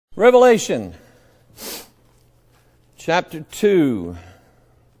Revelation chapter 2.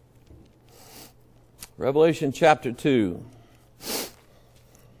 Revelation chapter 2.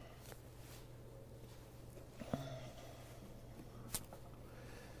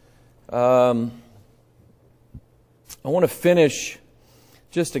 I want to finish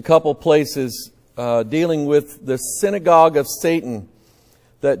just a couple places dealing with the synagogue of Satan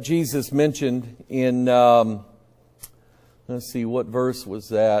that Jesus mentioned in, let's see, what verse was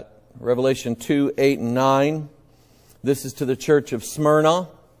that? Revelation 2, 8 and 9. This is to the church of Smyrna.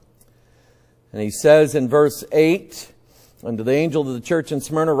 And he says in verse 8, "Unto the angel of the church in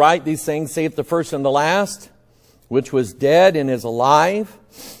Smyrna write, these things saith the first and the last, which was dead and is alive.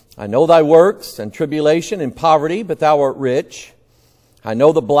 I know thy works, and tribulation, and poverty, but thou art rich. I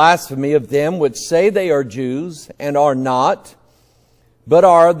know the blasphemy of them which say they are Jews, and are not, but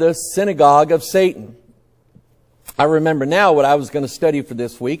are the synagogue of Satan." I remember now what I was going to study for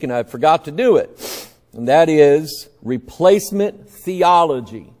this week, and I forgot to do it. And that is replacement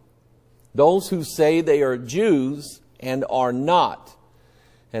theology. Those who say they are Jews and are not.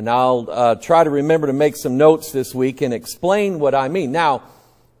 And I'll try to remember to make some notes this week and explain what I mean. Now,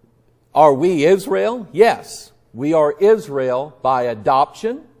 are we Israel? Yes. We are Israel by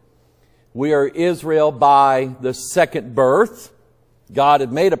adoption. We are Israel by the second birth. God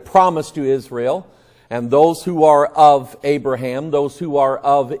had made a promise to Israel. And those who are of Abraham, those who are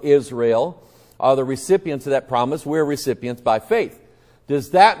of Israel, are the recipients of that promise. We're recipients by faith. Does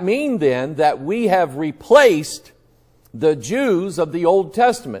that mean then that we have replaced the Jews of the Old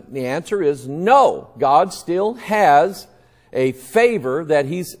Testament? The answer is no. God still has a favor that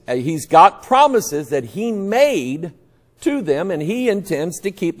He's got promises that He made to them, and He intends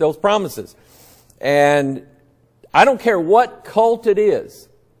to keep those promises. And I don't care what cult it is,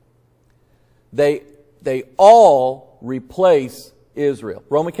 they all replace Israel.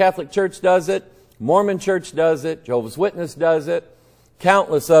 Roman Catholic Church does it, Mormon Church does it, Jehovah's Witness does it,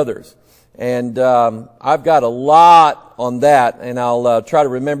 countless others. And I've got a lot on that, and I'll try to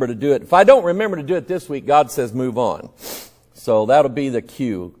remember to do it. If I don't remember to do it this week, God says move on. So that'll be the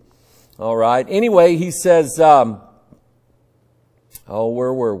cue. All right. Anyway, he says, where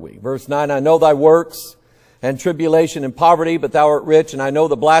were we? Verse 9, "I know thy works, and tribulation and poverty, but thou art rich. And I know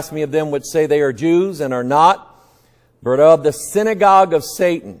the blasphemy of them which say they are Jews and are not, but of the synagogue of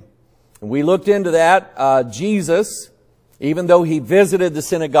Satan." And we looked into that. Jesus, even though He visited the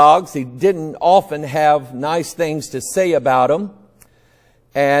synagogues, He didn't often have nice things to say about them.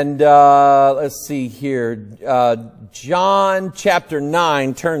 And let's see here. John chapter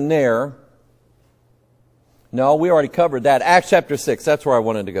 9, turn there. No, we already covered that. Acts chapter 6, that's where I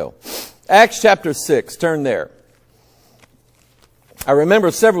wanted to go. Acts chapter 6, turn there. I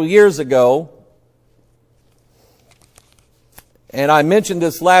remember several years ago, and I mentioned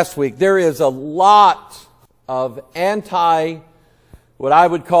this last week, there is a lot of what I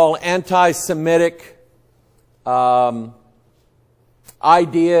would call anti-Semitic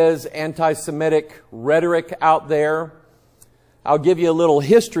ideas, anti-Semitic rhetoric out there. I'll give you a little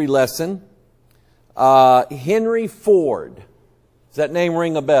history lesson. Henry Ford. Does that name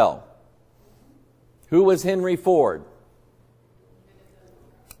ring a bell? Who was Henry Ford?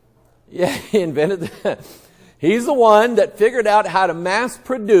 Yeah, he invented that. He's the one that figured out how to mass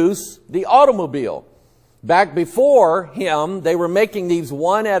produce the automobile. Back before him, they were making these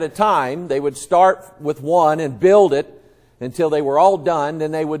one at a time. They would start with one and build it until they were all done.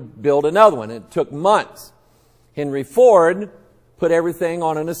 Then they would build another one. It took months. Henry Ford put everything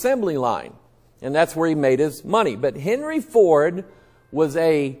on an assembly line. And that's where he made his money. But Henry Ford was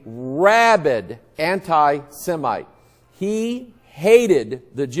a rabid anti-Semite. He hated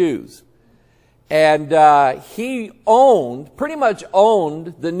the Jews. And he pretty much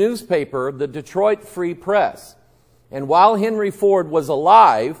owned the newspaper, the Detroit Free Press. And while Henry Ford was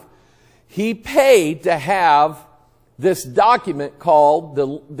alive, he paid to have this document called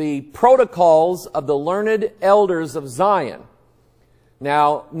the Protocols of the Learned Elders of Zion.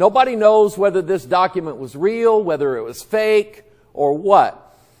 Now, nobody knows whether this document was real, whether it was fake, or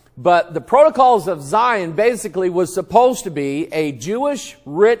what. But the Protocols of Zion basically was supposed to be a Jewish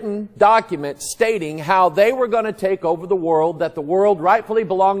written document stating how they were going to take over the world, that the world rightfully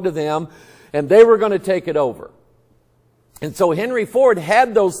belonged to them, and they were going to take it over. And so Henry Ford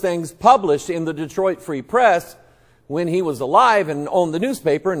had those things published in the Detroit Free Press when he was alive and owned the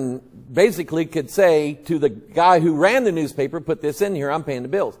newspaper, and basically could say to the guy who ran the newspaper, put this in here, I'm paying the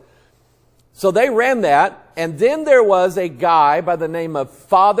bills. So they ran that, and then there was a guy by the name of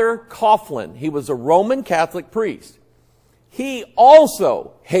Father Coughlin. He was a Roman Catholic priest. He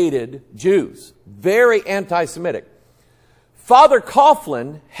also hated Jews, very anti-Semitic. Father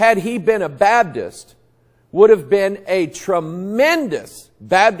Coughlin, had he been a Baptist, would have been a tremendous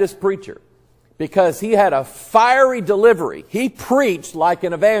Baptist preacher because he had a fiery delivery. He preached like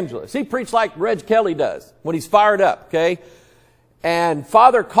an evangelist. He preached like Reg Kelly does when he's fired up, okay? And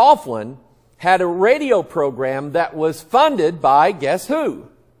Father Coughlin had a radio program that was funded by, guess who?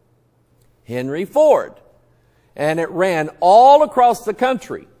 Henry Ford. And it ran all across the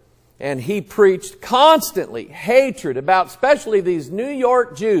country. And he preached constantly hatred about especially these New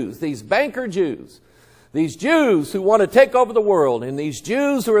York Jews, these banker Jews, these Jews who want to take over the world, and these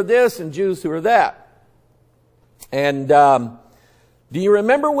Jews who are this and Jews who are that. And do you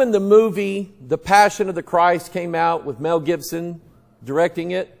remember when the movie The Passion of the Christ came out with Mel Gibson directing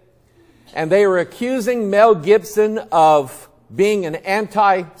it? And they were accusing Mel Gibson of being an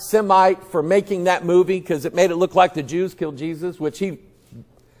anti-Semite for making that movie because it made it look like the Jews killed Jesus, which he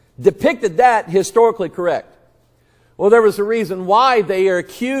depicted that historically correct. Well, there was a reason why they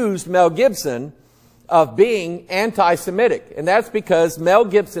accused Mel Gibson of being anti-Semitic. And that's because Mel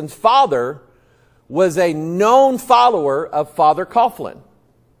Gibson's father was a known follower of Father Coughlin,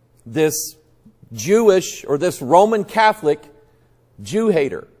 this Jewish or this Roman Catholic Jew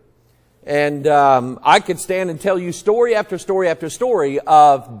hater. And I could stand and tell you story after story after story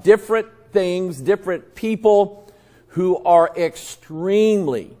of different things, different people who are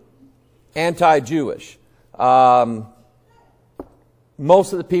extremely anti-Jewish. Most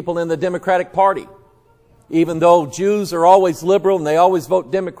of the people in the Democratic Party, even though Jews are always liberal and they always vote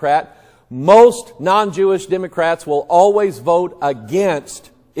Democrat, most non-Jewish Democrats will always vote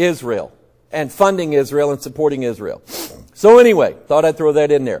against Israel and funding Israel and supporting Israel. So anyway, thought I'd throw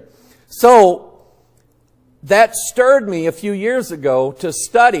that in there. So that stirred me a few years ago to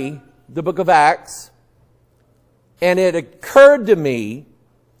study the book of Acts, and it occurred to me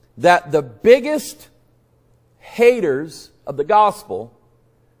that the biggest haters of the gospel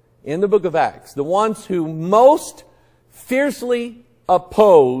in the book of Acts, the ones who most fiercely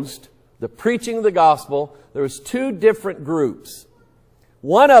opposed the preaching of the gospel, there was two different groups.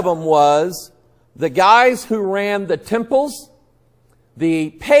 One of them was the guys who ran the temples, the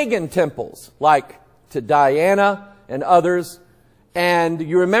pagan temples, like to Diana and others. And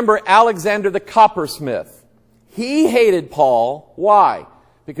you remember Alexander the coppersmith. He hated Paul. Why?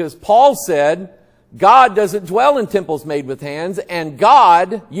 Because Paul said, God doesn't dwell in temples made with hands, and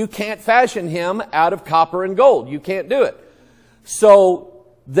God, you can't fashion him out of copper and gold. You can't do it. So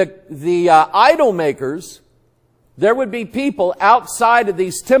the idol makers, there would be people outside of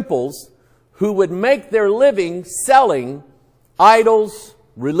these temples who would make their living selling idols,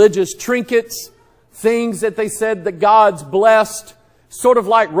 religious trinkets, things that they said the gods blessed, sort of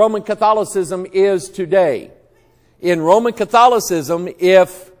like Roman Catholicism is today. In Roman Catholicism,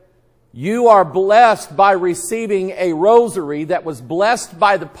 if you are blessed by receiving a rosary that was blessed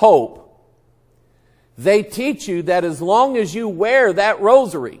by the Pope, they teach you that as long as you wear that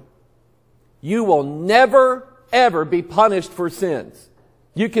rosary, you will never, ever be punished for sins.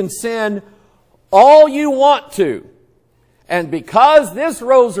 You can sin all you want to. And because this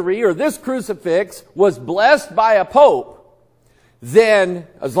rosary or this crucifix was blessed by a Pope, then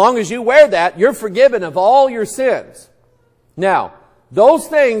as long as you wear that, you're forgiven of all your sins. Now, those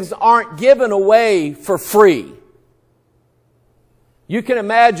things aren't given away for free. You can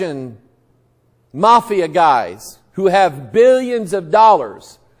imagine mafia guys who have billions of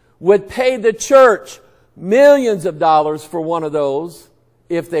dollars would pay the church millions of dollars for one of those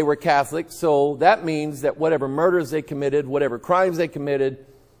if they were Catholic. So that means that whatever murders they committed, whatever crimes they committed,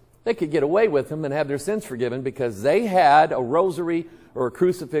 they could get away with them and have their sins forgiven because they had a rosary or a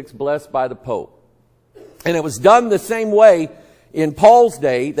crucifix blessed by the Pope. And it was done the same way in Paul's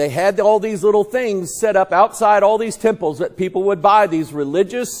day. They had all these little things set up outside all these temples that people would buy, these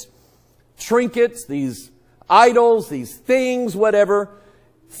religious trinkets, these idols, these things, whatever,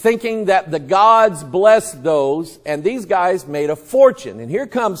 thinking that the gods blessed those, and these guys made a fortune. And here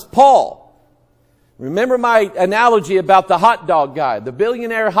comes Paul. Remember my analogy about the hot dog guy, the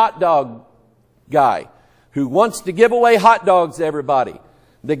billionaire hot dog guy who wants to give away hot dogs to everybody.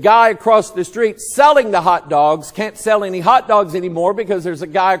 The guy across the street selling the hot dogs can't sell any hot dogs anymore because there's a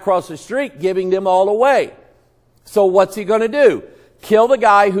guy across the street giving them all away. So what's he going to do? Kill the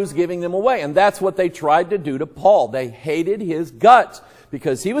guy who's giving them away. And that's what they tried to do to Paul. They hated his guts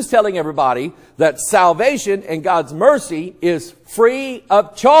because he was telling everybody that salvation and God's mercy is free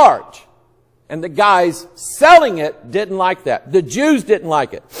of charge. And the guys selling it didn't like that. The Jews didn't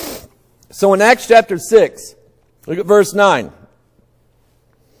like it. So in Acts chapter 6, look at verse 9.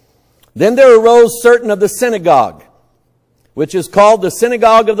 Then there arose certain of the synagogue, which is called the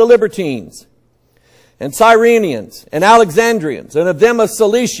synagogue of the Libertines. and Cyrenians, and Alexandrians, and of them of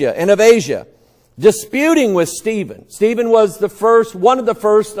Cilicia, and of Asia, disputing with Stephen. Stephen was one of the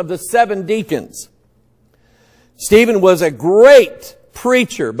first of the 7 deacons. Stephen was a great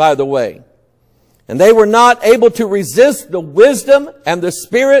preacher, by the way. And they were not able to resist the wisdom and the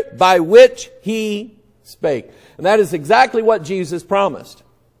spirit by which he spake. And that is exactly what Jesus promised.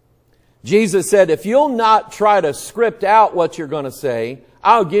 Jesus said, if you'll not try to script out what you're going to say,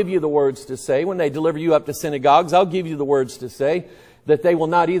 I'll give you the words to say. When they deliver you up to synagogues, I'll give you the words to say that they will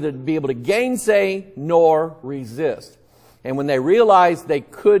not either be able to gainsay nor resist. And when they realized they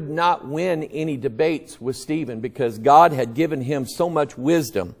could not win any debates with Stephen because God had given him so much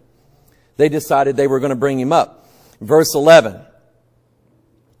wisdom, they decided they were going to bring him up. Verse 11.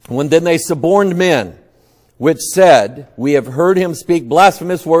 When then they suborned men, which said, we have heard him speak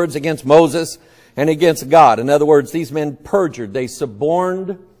blasphemous words against Moses and against God. In other words, these men perjured. They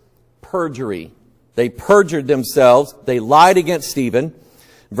suborned perjury. They perjured themselves. They lied against Stephen.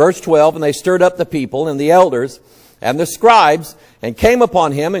 Verse 12, and they stirred up the people and the elders and the scribes and came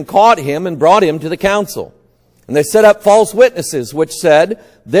upon him and caught him and brought him to the council. And they set up false witnesses, which said,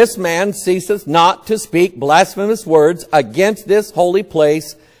 this man ceaseth not to speak blasphemous words against this holy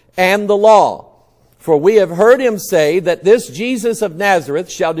place and the law. For we have heard him say that this Jesus of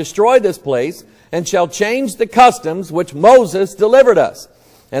Nazareth shall destroy this place and shall change the customs which Moses delivered us.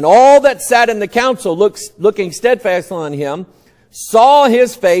 And all that sat in the council looking steadfastly on him saw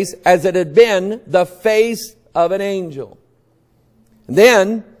his face as it had been the face of an angel. And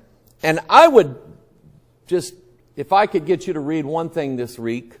then, and I would just, if I could get you to read one thing this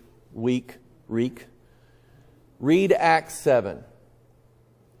week, read Acts 7.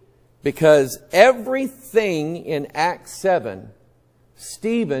 Because everything in Acts 7,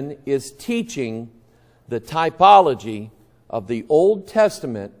 Stephen is teaching the typology of the Old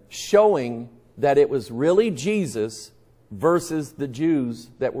Testament, showing that it was really Jesus versus the Jews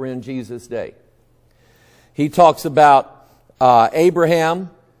that were in Jesus' day. He talks about Abraham,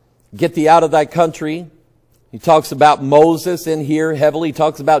 get thee out of thy country. He talks about Moses in here heavily. He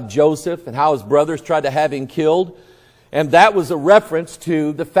talks about Joseph and how his brothers tried to have him killed. And that was a reference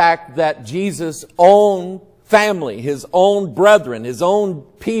to the fact that Jesus' own family, his own brethren, his own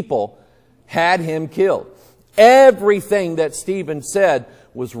people had him killed. Everything that Stephen said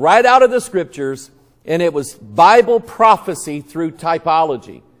was right out of the scriptures, and it was Bible prophecy through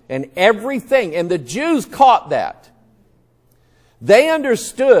typology. And everything, and the Jews caught that. They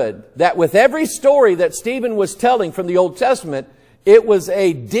understood that with every story that Stephen was telling from the Old Testament, it was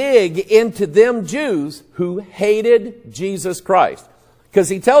a dig into them Jews who hated Jesus Christ. Because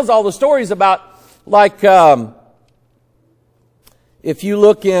he tells all the stories about, like, if you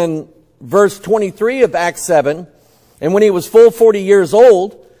look in verse 23 of Acts 7, and when he was full 40 years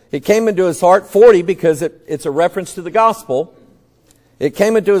old, it came into his heart, 40 because it's a reference to the gospel. It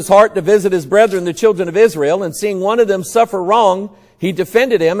came into his heart to visit his brethren, the children of Israel, and seeing one of them suffer wrong, he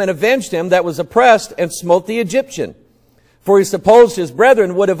defended him and avenged him that was oppressed and smote the Egyptian. For he supposed his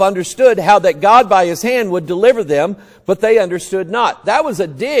brethren would have understood how that God by his hand would deliver them, but they understood not. That was a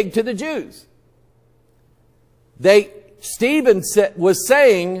dig to the Jews. Stephen was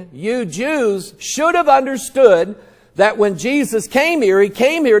saying, you Jews should have understood that when Jesus came here, he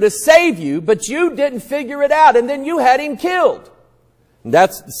came here to save you, but you didn't figure it out, and then you had him killed. And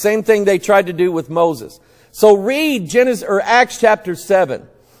that's the same thing they tried to do with Moses. So read Acts chapter 7.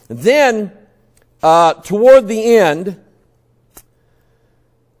 Then, toward the end,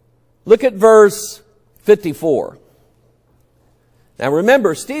 look at verse 54. Now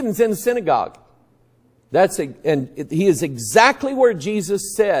remember, Stephen's in the synagogue. And he is exactly where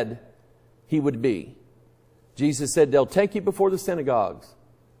Jesus said he would be. Jesus said, they'll take you before the synagogues.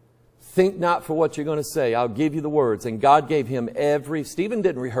 Think not for what you're going to say. I'll give you the words. And God gave him Stephen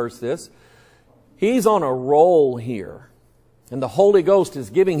didn't rehearse this. He's on a roll here. And the Holy Ghost is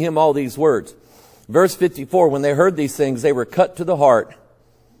giving him all these words. Verse 54, when they heard these things, they were cut to the heart.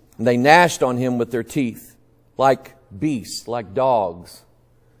 And they gnashed on him with their teeth, like beasts, like dogs.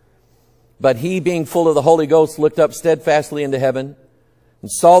 But he, being full of the Holy Ghost, looked up steadfastly into heaven and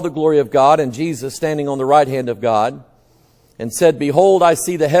saw the glory of God and Jesus standing on the right hand of God, and said, behold, I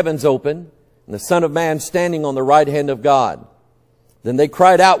see the heavens open and the Son of Man standing on the right hand of God. Then they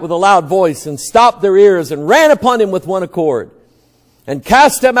cried out with a loud voice and stopped their ears and ran upon him with one accord and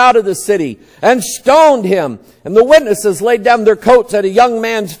cast him out of the city and stoned him. And the witnesses laid down their coats at a young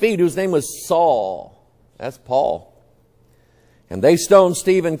man's feet whose name was Saul. That's Paul. And they stoned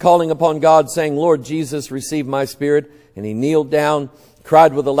Stephen, calling upon God, saying, Lord Jesus, receive my spirit. And he kneeled down,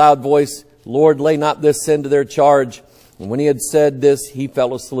 cried with a loud voice, Lord, lay not this sin to their charge. And when he had said this, he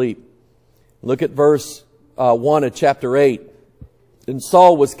fell asleep. Look at verse 1 of chapter 8. And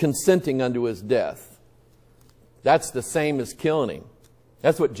Saul was consenting unto his death. That's the same as killing him.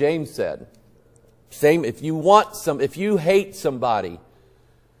 That's what James said. Same, if you hate somebody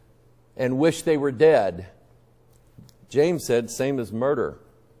and wish they were dead, James said, same as murder.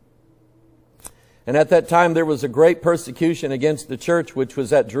 And at that time there was a great persecution against the church which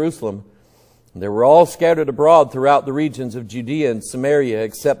was at Jerusalem. They were all scattered abroad throughout the regions of Judea and Samaria,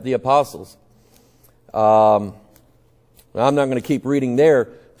 except the apostles. I'm not going to keep reading there.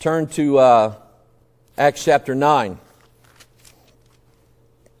 Turn to Acts chapter 9.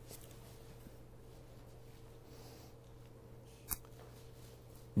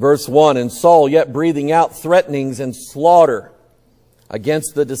 Verse 1, and Saul, yet breathing out threatenings and slaughter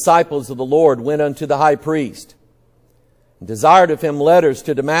against the disciples of the Lord, went unto the high priest, and desired of him letters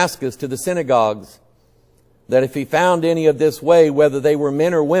to Damascus to the synagogues, that if he found any of this way, whether they were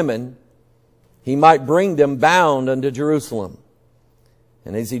men or women, he might bring them bound unto Jerusalem.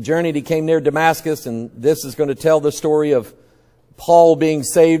 And as he journeyed, he came near Damascus, and this is going to tell the story of Paul being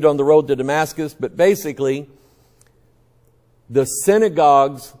saved on the road to Damascus. But basically, the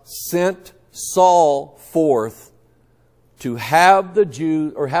synagogues sent Saul forth to have the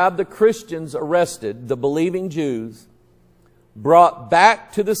Jews, or have the Christians arrested, the believing Jews, brought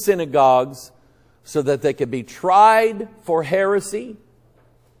back to the synagogues so that they could be tried for heresy.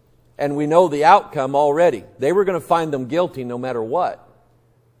 And we know the outcome already. They were going to find them guilty no matter what.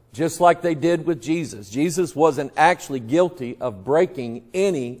 Just like they did with Jesus. Jesus wasn't actually guilty of breaking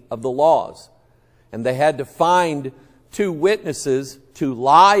any of the laws. And they had to find 2 witnesses to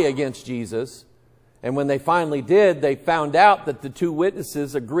lie against Jesus. And when they finally did, they found out that the 2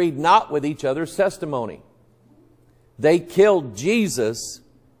 witnesses agreed not with each other's testimony. They killed Jesus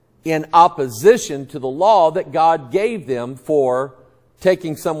in opposition to the law that God gave them for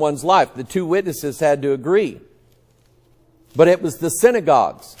taking someone's life. The 2 witnesses had to agree. But it was the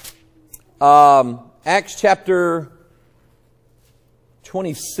synagogues. Acts chapter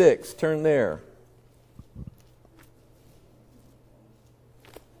 26. Turn there.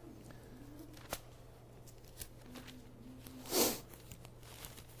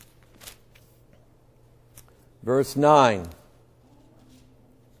 Verse 9.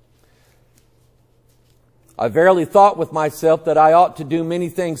 I verily thought with myself that I ought to do many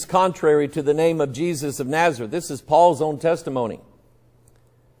things contrary to the name of Jesus of Nazareth. This is Paul's own testimony.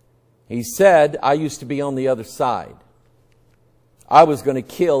 He said, I used to be on the other side. I was going to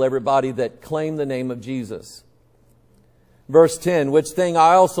kill everybody that claimed the name of Jesus. Verse 10, which thing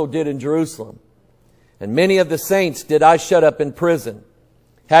I also did in Jerusalem. And many of the saints did I shut up in prison,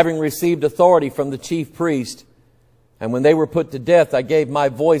 having received authority from the chief priest. And when they were put to death, I gave my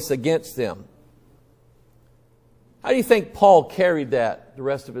voice against them. How do you think Paul carried that the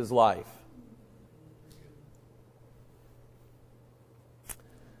rest of his life?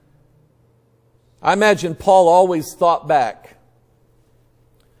 I imagine Paul always thought back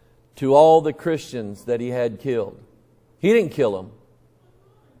to all the Christians that he had killed. He didn't kill them,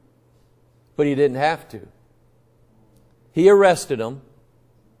 but he didn't have to. He arrested them.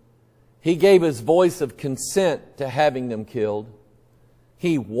 He gave his voice of consent to having them killed.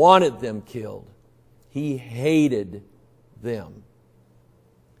 He wanted them killed. He hated them.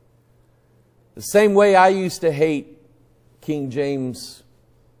 The same way I used to hate King James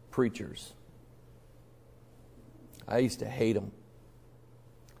preachers. I used to hate them.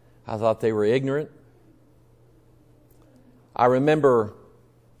 I thought they were ignorant. I remember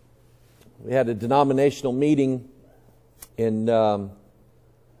we had a denominational meeting in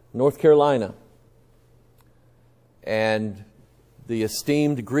North Carolina. And the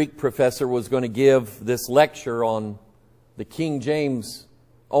esteemed Greek professor was going to give this lecture on the King James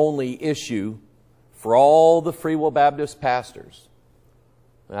only issue for all the Free Will Baptist pastors.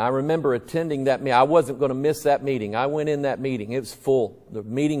 And I remember attending that meeting. I wasn't going to miss that meeting. I went in that meeting. It was full. The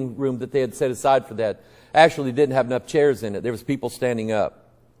meeting room that they had set aside for that actually didn't have enough chairs in it. There was people standing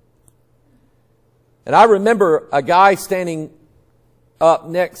up. And I remember a guy standing up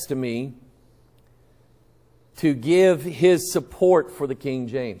next to me to give his support for the King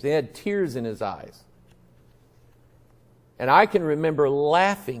James. He had tears in his eyes. And I can remember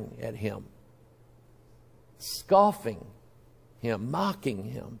laughing at him, scoffing him, mocking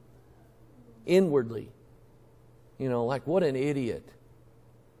him inwardly. You know, like, what an idiot.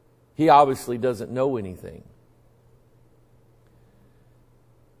 He obviously doesn't know anything.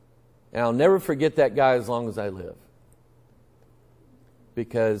 And I'll never forget that guy as long as I live.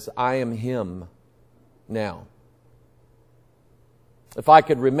 Because I am him now. If I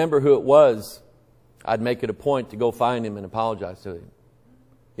could remember who it was, I'd make it a point to go find him and apologize to him.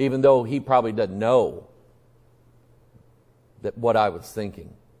 even though he probably doesn't know that what I was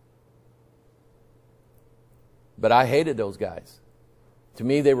thinking. But I hated those guys. To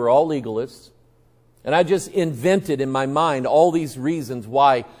me, they were all legalists. And I just invented in my mind all these reasons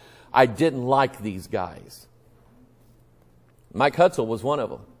why I didn't like these guys. Mike Hutzel was one of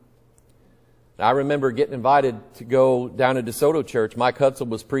them. I remember getting invited to go down to DeSoto Church. Mike Hutzel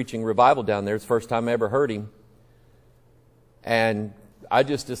was preaching revival down there. It's the first time I ever heard him. And I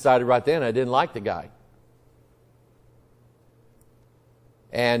just decided right then I didn't like the guy.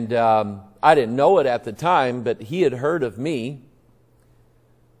 And I didn't know it at the time, but he had heard of me.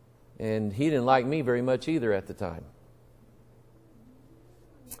 And he didn't like me very much either at the time.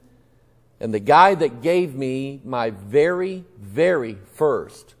 And the guy that gave me my very, very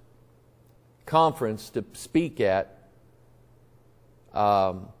first conference to speak at,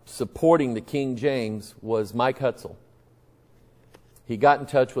 supporting the King James, was Mike Hutzel. He got in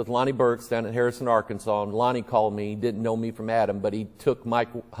touch with Lonnie Burks down at Harrison, Arkansas, and Lonnie called me. He didn't know me from Adam, but he took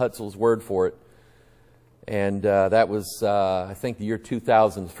Mike Hutzel's word for it. And that was, I think, the year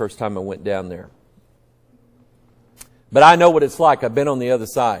 2000, the first time I went down there. But I know what it's like. I've been on the other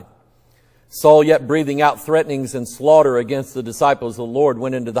side. Saul, yet breathing out threatenings and slaughter against the disciples of the Lord,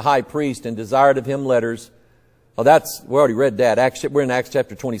 went into the high priest and desired of him letters. Oh, we already read that. We're in Acts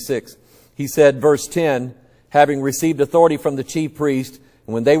chapter 26. He said, verse 10, having received authority from the chief priest,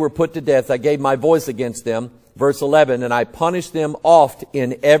 and when they were put to death, I gave my voice against them. Verse 11, and I punished them oft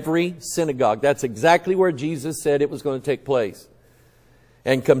in every synagogue. That's exactly where Jesus said it was going to take place.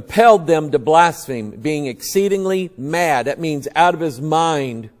 And compelled them to blaspheme, being exceedingly mad. That means out of his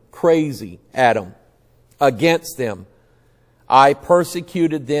mind, crazy at them, against them. I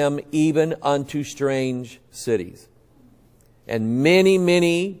persecuted them even unto strange cities. And many,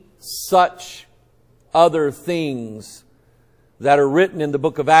 many such other things that are written in the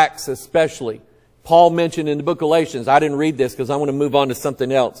book of Acts especially. Paul mentioned in the book of Galatians, I didn't read this because I want to move on to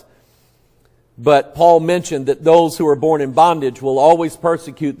something else. But Paul mentioned that those who are born in bondage will always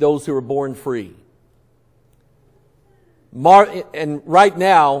persecute those who are born free. And right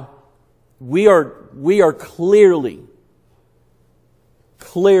now, we are clearly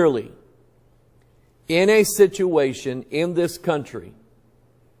in a situation in this country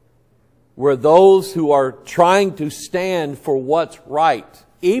where those who are trying to stand for what's right,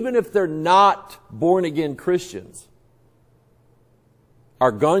 even if they're not born-again Christians,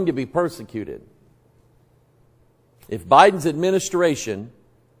 are going to be persecuted. If Biden's administration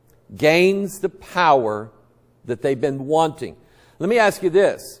gains the power that they've been wanting. Let me ask you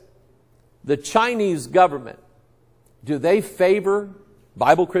this. The Chinese government, do they favor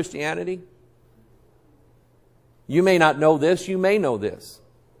Bible Christianity? You may not know this. You may know this.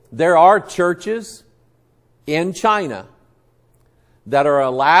 There are churches in China that are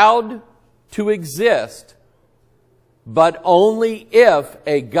allowed to exist, but only if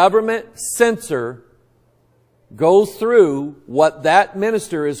a government censor goes through what that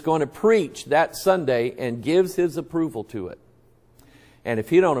minister is going to preach that Sunday and gives his approval to it. And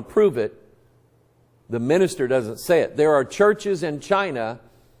if you don't approve it, the minister doesn't say it. There are churches in China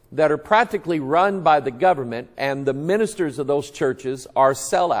that are practically run by the government, and the ministers of those churches are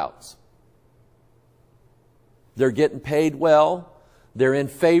sellouts. They're getting paid well. They're in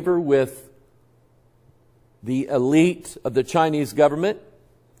favor with the elite of the Chinese government.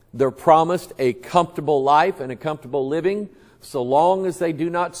 They're promised a comfortable life and a comfortable living so long as they do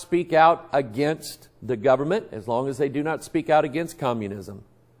not speak out against the government, as long as they do not speak out against communism.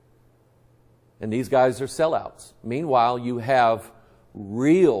 And these guys are sellouts. Meanwhile, you have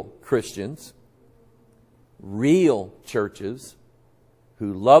real Christians, real churches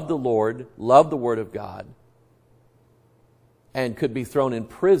who love the Lord, love the Word of God, and could be thrown in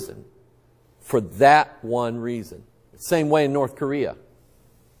prison for that one reason. Same way in North Korea.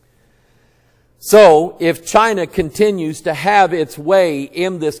 So, if China continues to have its way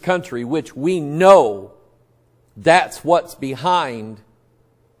in this country, which we know that's what's behind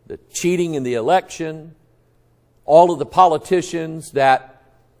the cheating in the election, all of the politicians that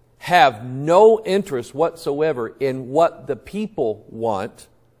have no interest whatsoever in what the people want,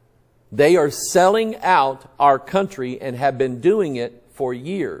 they are selling out our country and have been doing it for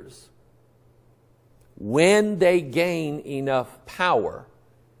years. When they gain enough power,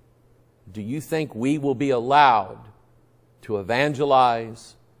 do you think we will be allowed to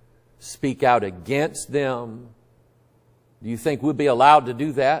evangelize, speak out against them? Do you think we'll be allowed to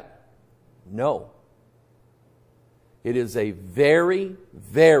do that? No. It is a very,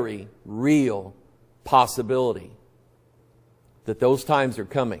 very real possibility that those times are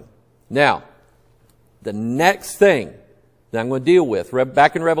coming. Now, the next thing that I'm going to deal with.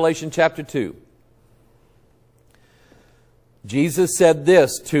 Back in Revelation chapter 2. Jesus said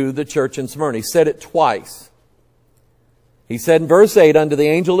this to the church in Smyrna. He said it twice. He said in verse 8, unto the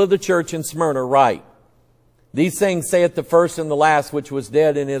angel of the church in Smyrna write, these things saith the first and the last, which was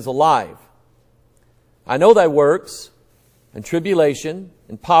dead and is alive. I know thy works, and tribulation,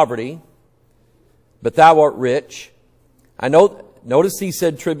 and poverty, but thou art rich. I know, notice he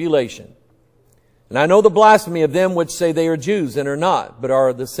said tribulation. And I know the blasphemy of them which say they are Jews and are not, but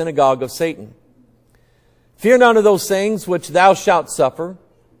are the synagogue of Satan. Fear none of those things which thou shalt suffer.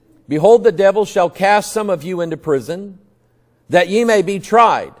 Behold, the devil shall cast some of you into prison, that ye may be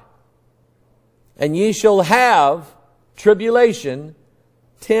tried. And ye shall have tribulation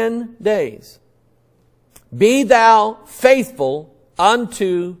 10 days. Be thou faithful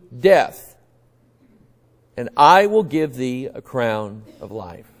unto death, and I will give thee a crown of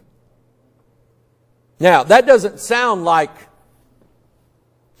life. Now, that doesn't sound like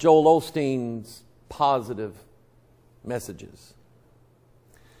Joel Osteen's positive messages.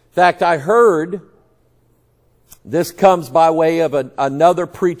 In fact, I heard, this comes by way of another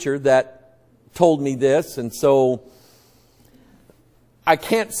preacher that told me this, and so I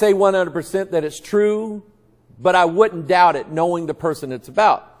can't say 100% that it's true, but I wouldn't doubt it knowing the person it's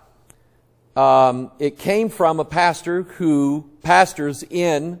about. It came from a pastor who pastors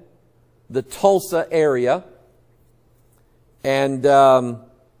in the Tulsa area. And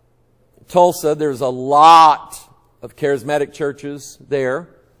Tulsa, there's a lot of charismatic churches there.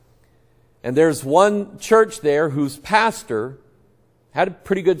 And there's one church there whose pastor had a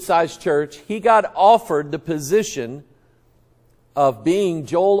pretty good sized church. He got offered the position of being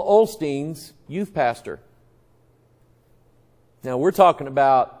Joel Osteen's youth pastor. Now we're talking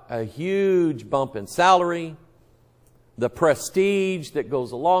about a huge bump in salary, the prestige that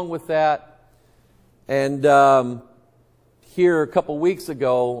goes along with that. And here a couple weeks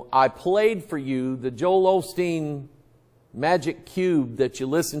ago, I played for you the Joel Osteen magic cube that you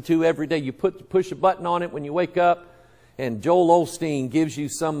listen to every day. You push a button on it when you wake up, and Joel Osteen gives you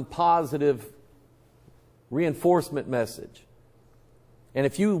some positive reinforcement message. And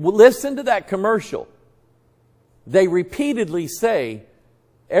if you listen to that commercial, they repeatedly say,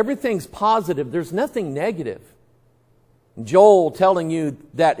 everything's positive. There's nothing negative. Joel telling you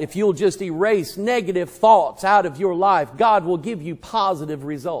that if you'll just erase negative thoughts out of your life, God will give you positive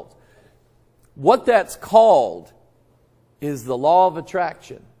results. What that's called is the law of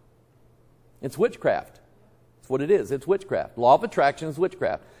attraction. It's witchcraft. That's what it is. It's witchcraft. Law of attraction is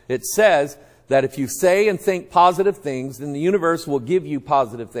witchcraft. It says that if you say and think positive things, then the universe will give you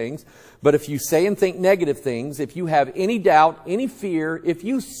positive things. But if you say and think negative things, if you have any doubt, any fear, if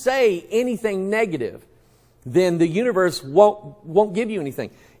you say anything negative, then the universe won't give you anything.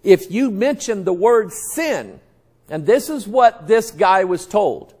 If you mention the word sin, and this is what this guy was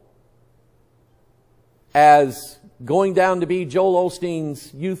told as going down to be Joel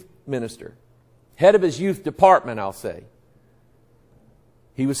Osteen's youth minister, head of his youth department, I'll say.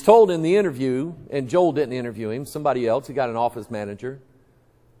 He was told in the interview, and Joel didn't interview him, somebody else, he got an office manager,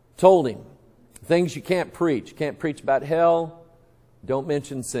 told him, things you can't preach. You can't preach about hell, don't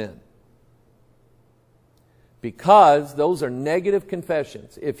mention sin. Because those are negative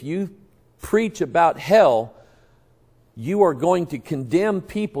confessions. If you preach about hell, you are going to condemn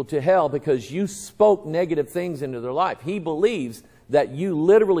people to hell because you spoke negative things into their life. He believes that you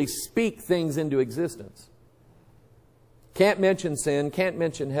literally speak things into existence. Can't mention sin, can't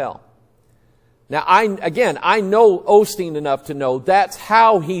mention hell. Now, I know Osteen enough to know that's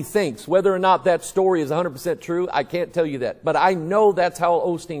how he thinks. Whether or not that story is 100% true, I can't tell you that. But I know that's how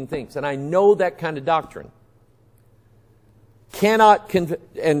Osteen thinks, and I know that kind of doctrine.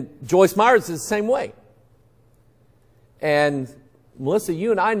 And Joyce Myers is the same way. And Melissa,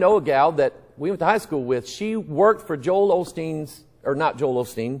 you and I know a gal that we went to high school with. She worked for Joel Osteen's, or not Joel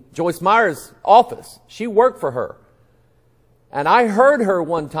Osteen, Joyce Myers' office. She worked for her. And I heard her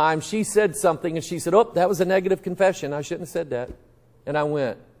one time, she said something, and she said, oh, that was a negative confession. I shouldn't have said that. And I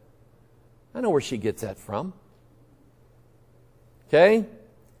went, I know where she gets that from. Okay?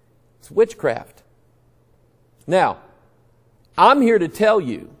 It's witchcraft. Now, I'm here to tell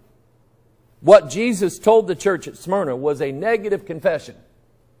you what Jesus told the church at Smyrna was a negative confession.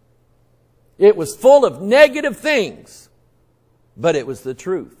 It was full of negative things, but it was the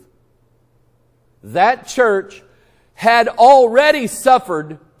truth. That church had already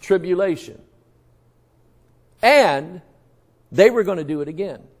suffered tribulation, and they were going to do it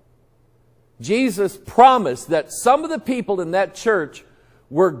again. Jesus promised that some of the people in that church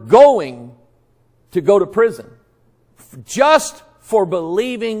were going to go to prison just for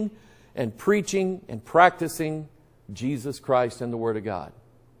believing and preaching and practicing Jesus Christ and the Word of God.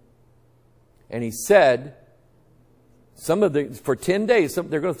 And he said, for 10 days,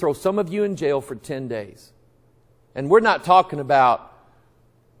 they're going to throw some of you in jail for 10 days. And we're not talking about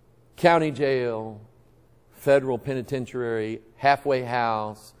county jail, federal penitentiary, halfway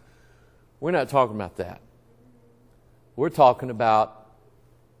house. We're not talking about that. We're talking about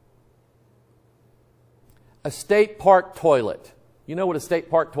a state park toilet. You know what a state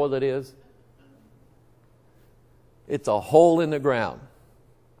park toilet is? It's a hole in the ground.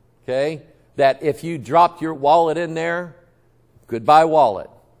 Okay? That if you dropped your wallet in there, goodbye wallet.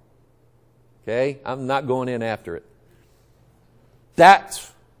 Okay? I'm not going in after it.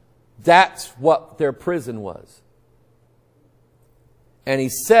 That's what their prison was. And he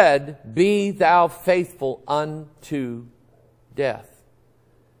said, be thou faithful unto death.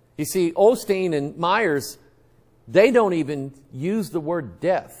 You see, Osteen and Myers, they don't even use the word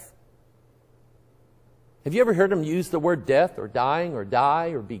death. Have you ever heard them use the word death or dying or die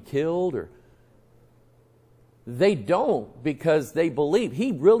or be killed? They don't, because they believe.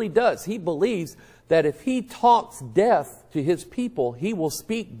 He really does. He believes that if he talks death to his people, he will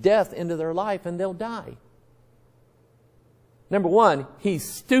speak death into their life and they'll die. Number one, he's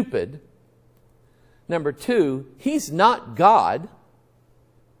stupid. Number two, he's not God.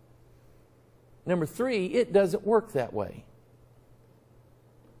 Number three, it doesn't work that way.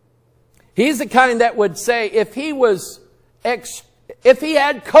 He's the kind that would say if he had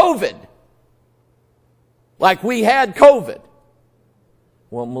COVID, like we had COVID,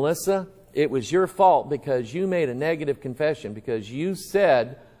 well, Melissa, it was your fault because you made a negative confession, because you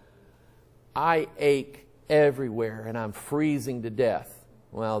said, I ache everywhere and I'm freezing to death.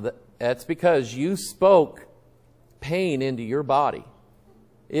 Well, that's because you spoke pain into your body.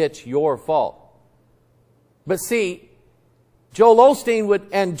 It's your fault. But see, Joel Osteen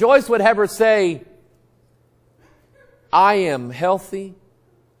and Joyce would have her say, I am healthy,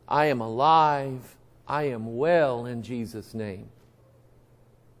 I am alive, I am well in Jesus' name.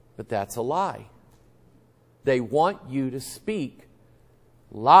 But that's a lie. They want you to speak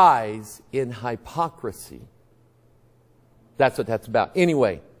lies in hypocrisy. That's what that's about.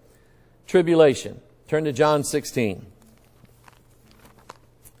 Anyway, tribulation. Turn to John 16.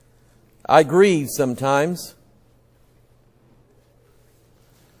 I grieve sometimes.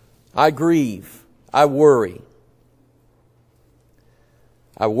 I grieve. I worry.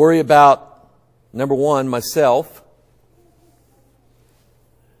 I worry about, number one, myself.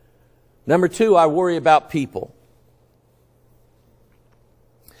 Number two, I worry about people.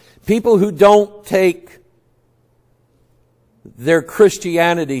 People who don't take their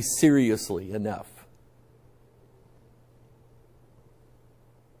Christianity seriously enough.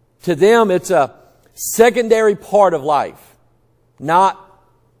 To them, it's a secondary part of life, not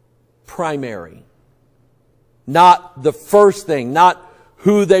primary. Not the first thing, not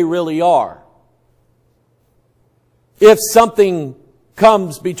who they really are. If something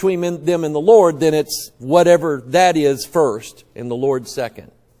comes between them and the Lord, then it's whatever that is first and the Lord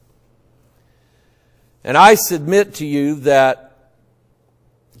second. And I submit to you that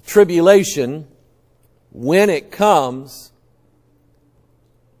tribulation, when it comes,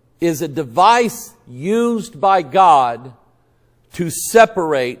 is a device used by God to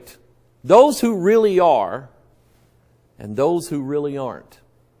separate those who really are and those who really aren't.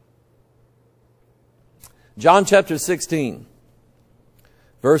 John chapter 16,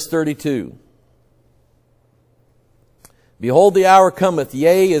 verse 32. Behold, the hour cometh,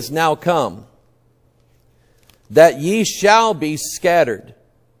 yea, is now come, that ye shall be scattered,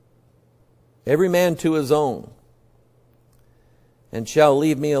 every man to his own, and shall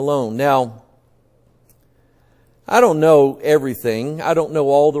leave me alone. Now, I don't know everything. I don't know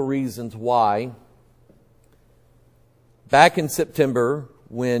all the reasons why. Back in September,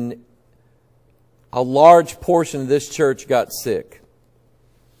 when a large portion of this church got sick,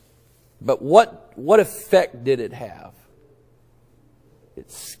 but what effect did it have?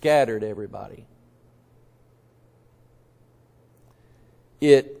 It scattered everybody.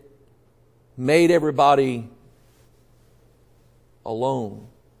 It made everybody alone.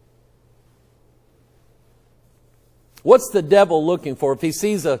 What's the devil looking for? If he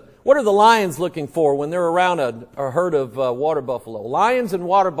sees what are the lions looking for when they're around a herd of water buffalo? Lions and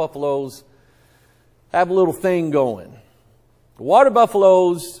water buffaloes have a little thing going. Water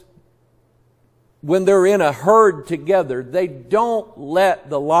buffaloes, when they're in a herd together, they don't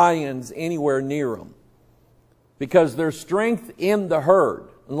let the lions anywhere near them, because there's strength in the herd.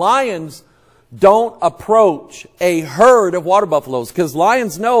 Lions don't approach a herd of water buffaloes, because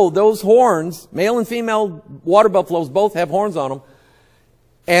lions know those horns, male and female water buffaloes both have horns on them,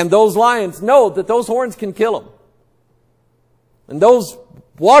 and those lions know that those horns can kill them. And those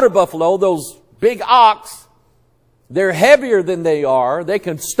water buffalo, those big ox, they're heavier than they are. They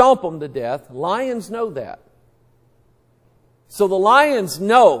can stomp them to death. Lions know that. So the lions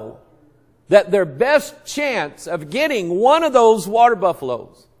know that their best chance of getting one of those water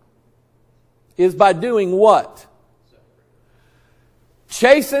buffaloes is by doing what?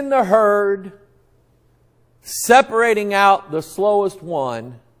 Chasing the herd, separating out the slowest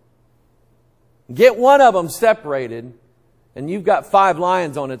one, get one of them separated, and you've got 5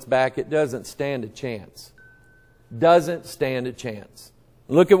 lions on its back. It doesn't stand a chance. Doesn't stand a chance.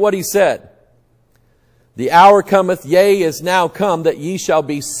 Look at what he said. The hour cometh, yea, is now come, that ye shall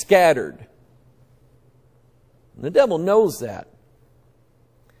be scattered. And the devil knows that.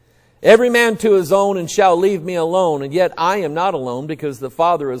 Every man to his own, and shall leave me alone. And yet I am not alone, because the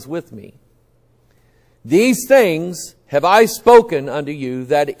Father is with me. These things have I spoken unto you,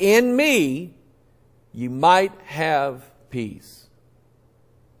 that in me you might have peace.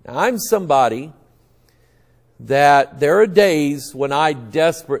 Now, I'm somebody that there are days when I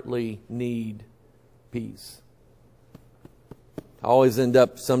desperately need peace. I always end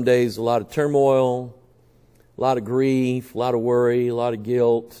up some days a lot of turmoil, a lot of grief, a lot of worry, a lot of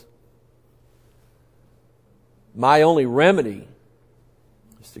guilt. My only remedy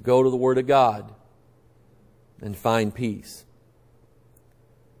is to go to the Word of God and find peace.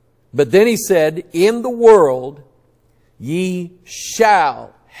 But then he said, in the world ye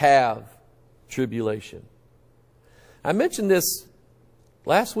shall have tribulation. I mentioned this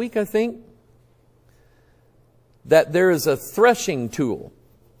last week, I think, that there is a threshing tool.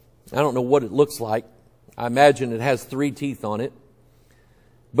 I don't know what it looks like. I imagine it has 3 teeth on it.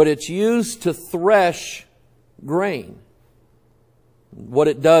 But it's used to thresh grain. What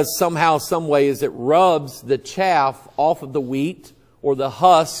it does somehow, some way, is it rubs the chaff off of the wheat or the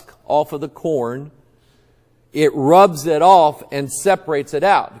husk off of the corn. It rubs it off and separates it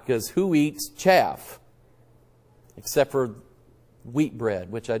out, because who eats chaff? Except for wheat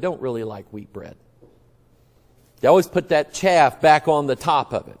bread, which I don't really like wheat bread. They always put that chaff back on the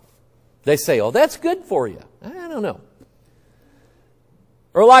top of it. They say, oh, that's good for you. I don't know.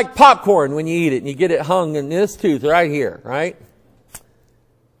 Or like popcorn when you eat it and you get it hung in this tooth right here, right?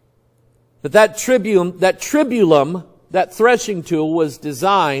 But that tribulum, that threshing tool, was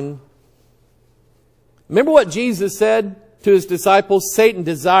designed. Remember what Jesus said to his disciples? Satan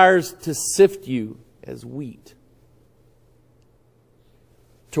desires to sift you as wheat,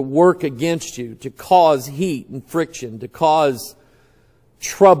 to work against you, to cause heat and friction, to cause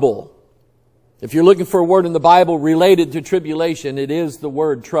trouble. If you're looking for a word in the Bible related to tribulation, it is the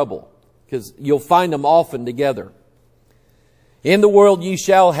word trouble, because you'll find them often together. In the world ye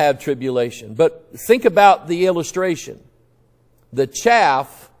shall have tribulation. But think about the illustration. The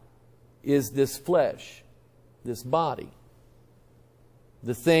chaff is this flesh, this body,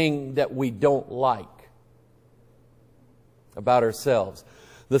 the thing that we don't like about ourselves,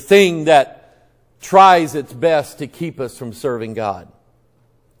 the thing that tries its best to keep us from serving God.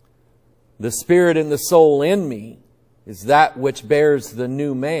 The spirit and the soul in me is that which bears the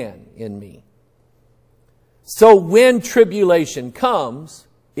new man in me. So when tribulation comes,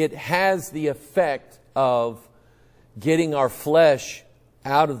 it has the effect of getting our flesh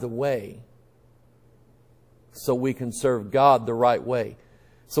out of the way so we can serve God the right way.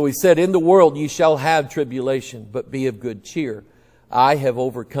 So he said, in the world ye shall have tribulation, but be of good cheer. I have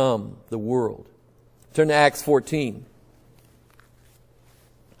overcome the world. Turn to Acts 14.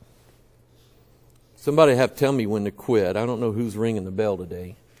 Somebody have to tell me when to quit. I don't know who's ringing the bell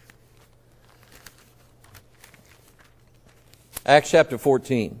today. Acts chapter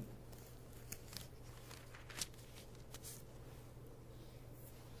 14.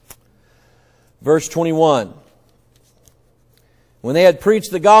 Verse 21. When they had preached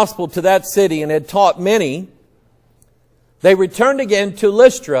the gospel to that city and had taught many, they returned again to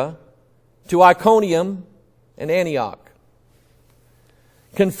Lystra, to Iconium, and Antioch,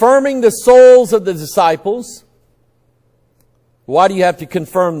 confirming the souls of the disciples. Why do you have to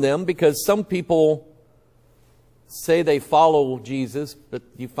confirm them? Because some people say they follow Jesus, but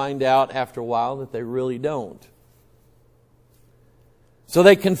you find out after a while that they really don't. So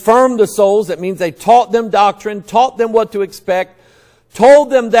they confirmed the souls. That means they taught them doctrine, taught them what to expect, told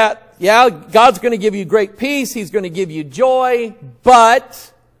them that, yeah, God's going to give you great peace, He's going to give you joy,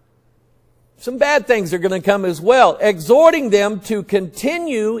 but some bad things are going to come as well, exhorting them to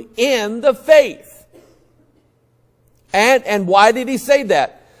continue in the faith. And why did he say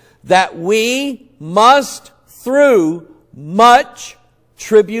that? That we must, through much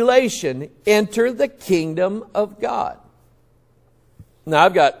tribulation, enter the kingdom of God. Now,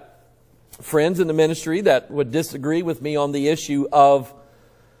 I've got friends in the ministry that would disagree with me on the issue of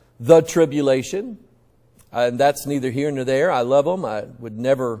the tribulation. And that's neither here nor there. I love them. I would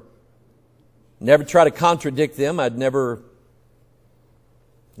never try to contradict them. I'd never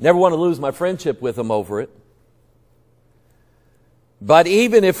want to lose my friendship with them over it. But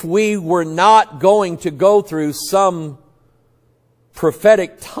even if we were not going to go through some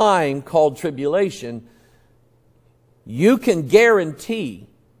prophetic time called tribulation, you can guarantee,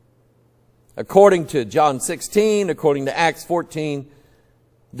 according to John 16, according to Acts 14,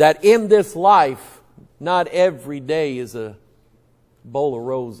 that in this life, not every day is a bowl of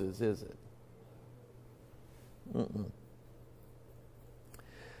roses, is it? Mm-mm.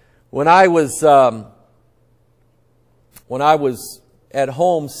 When I was at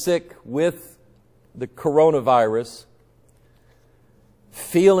home sick with the coronavirus,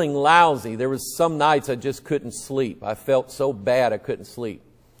 feeling lousy, there was some nights I just couldn't sleep. I felt so bad I couldn't sleep.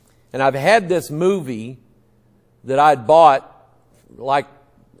 And I've had this movie that I'd bought like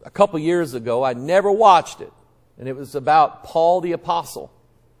a couple years ago. I never watched it. And it was about Paul the Apostle.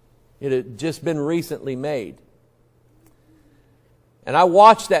 It had just been recently made. And I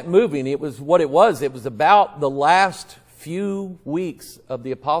watched that movie, and it was what it was. It was about the last few weeks of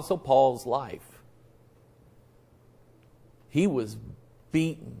the Apostle Paul's life. He was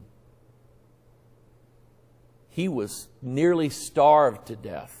beaten. He was nearly starved to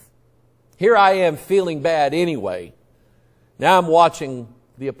death. Here I am feeling bad anyway. Now I'm watching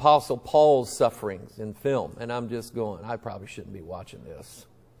the Apostle Paul's sufferings in film, and I'm just going, I probably shouldn't be watching this.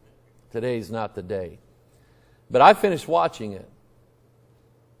 Today's not the day. But I finished watching it.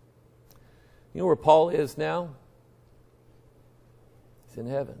 You know where Paul is now? He's in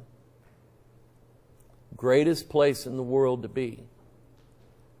heaven. Greatest place in the world to be.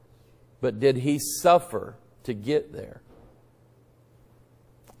 But did he suffer to get there?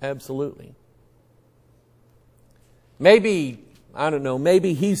 Absolutely. Maybe, I don't know,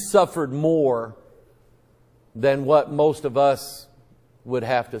 maybe he suffered more than what most of us would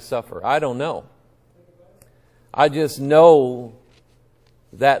have to suffer. I don't know. I just know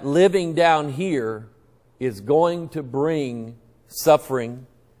that living down here is going to bring suffering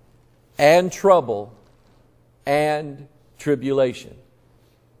and trouble and tribulation.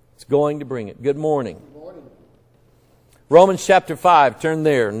 It's going to bring it. Good morning. Good morning. Romans chapter 5. Turn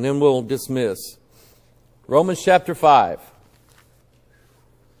there and then we'll dismiss. Romans chapter 5.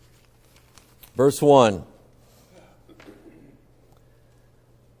 Verse 1.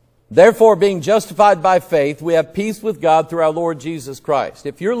 Therefore, being justified by faith, we have peace with God through our Lord Jesus Christ.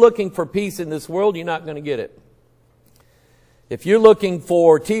 If you're looking for peace in this world, you're not going to get it. If you're looking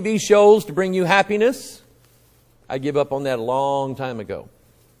for TV shows to bring you happiness, I give up on that a long time ago.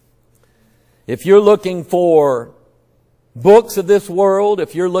 If you're looking for books of this world,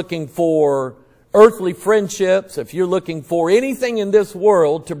 if you're looking for earthly friendships, if you're looking for anything in this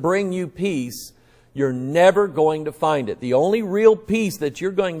world to bring you peace, you're never going to find it. The only real peace that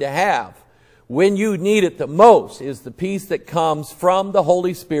you're going to have when you need it the most is the peace that comes from the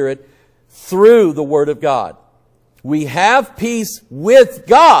Holy Spirit through the Word of God. We have peace with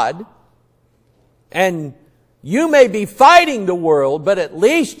God, and you may be fighting the world, but at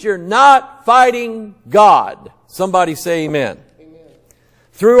least you're not fighting God. Somebody say amen. Amen.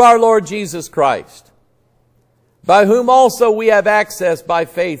 Through our Lord Jesus Christ, by whom also we have access by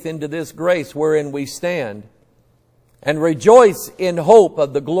faith into this grace wherein we stand, and rejoice in hope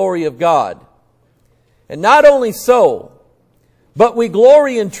of the glory of God. And not only so, but we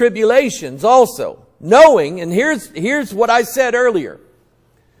glory in tribulations also, knowing, and here's what I said earlier,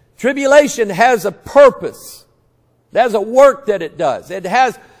 tribulation has a purpose. It has a work that it does.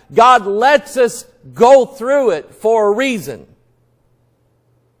 God lets us go through it for a reason.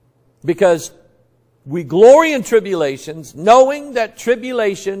 Because we glory in tribulations, knowing that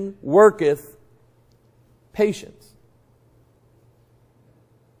tribulation worketh patience.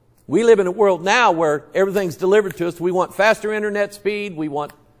 We live in a world now where everything's delivered to us. We want faster internet speed. We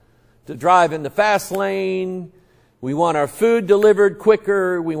want to drive in the fast lane. We want our food delivered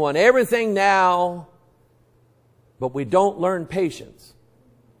quicker. We want everything now. But we don't learn patience.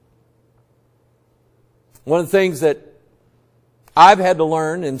 One of the things that I've had to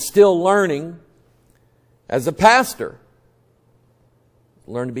learn and still learning as a pastor,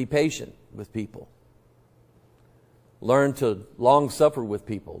 learn to be patient with people. Learn to long suffer with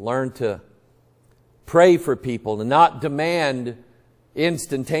people. Learn to pray for people and not demand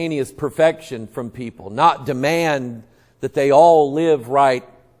instantaneous perfection from people. Not demand that they all live right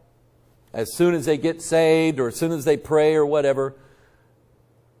as soon as they get saved or as soon as they pray or whatever.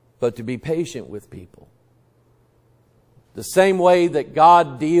 But to be patient with people. The same way that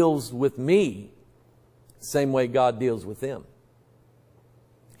God deals with me, the same way God deals with them.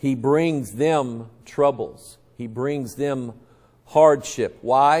 He brings them troubles. He brings them hardship.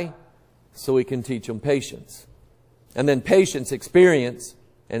 Why? So He can teach them patience. And then patience, experience,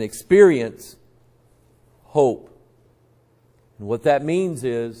 and experience, hope. And what that means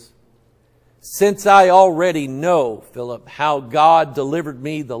is, since I already know, Philip, how God delivered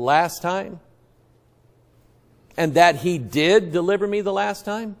me the last time, and that He did deliver me the last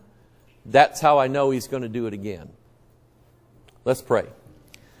time, that's how I know He's going to do it again. Let's pray.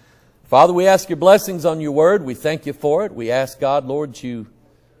 Father, we ask your blessings on your word. We thank you for it. We ask God, Lord, you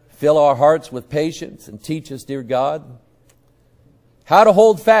fill our hearts with patience and teach us, dear God, how to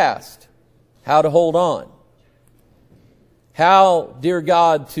hold fast, how to hold on, how, dear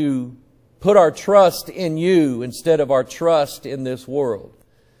God, to put our trust in you instead of our trust in this world,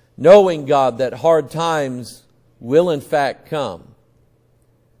 knowing, God, that hard times will in fact come.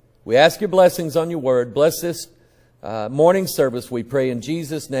 We ask your blessings on your word. Bless this morning service, we pray in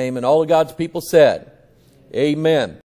Jesus' name. And all of God's people said, amen.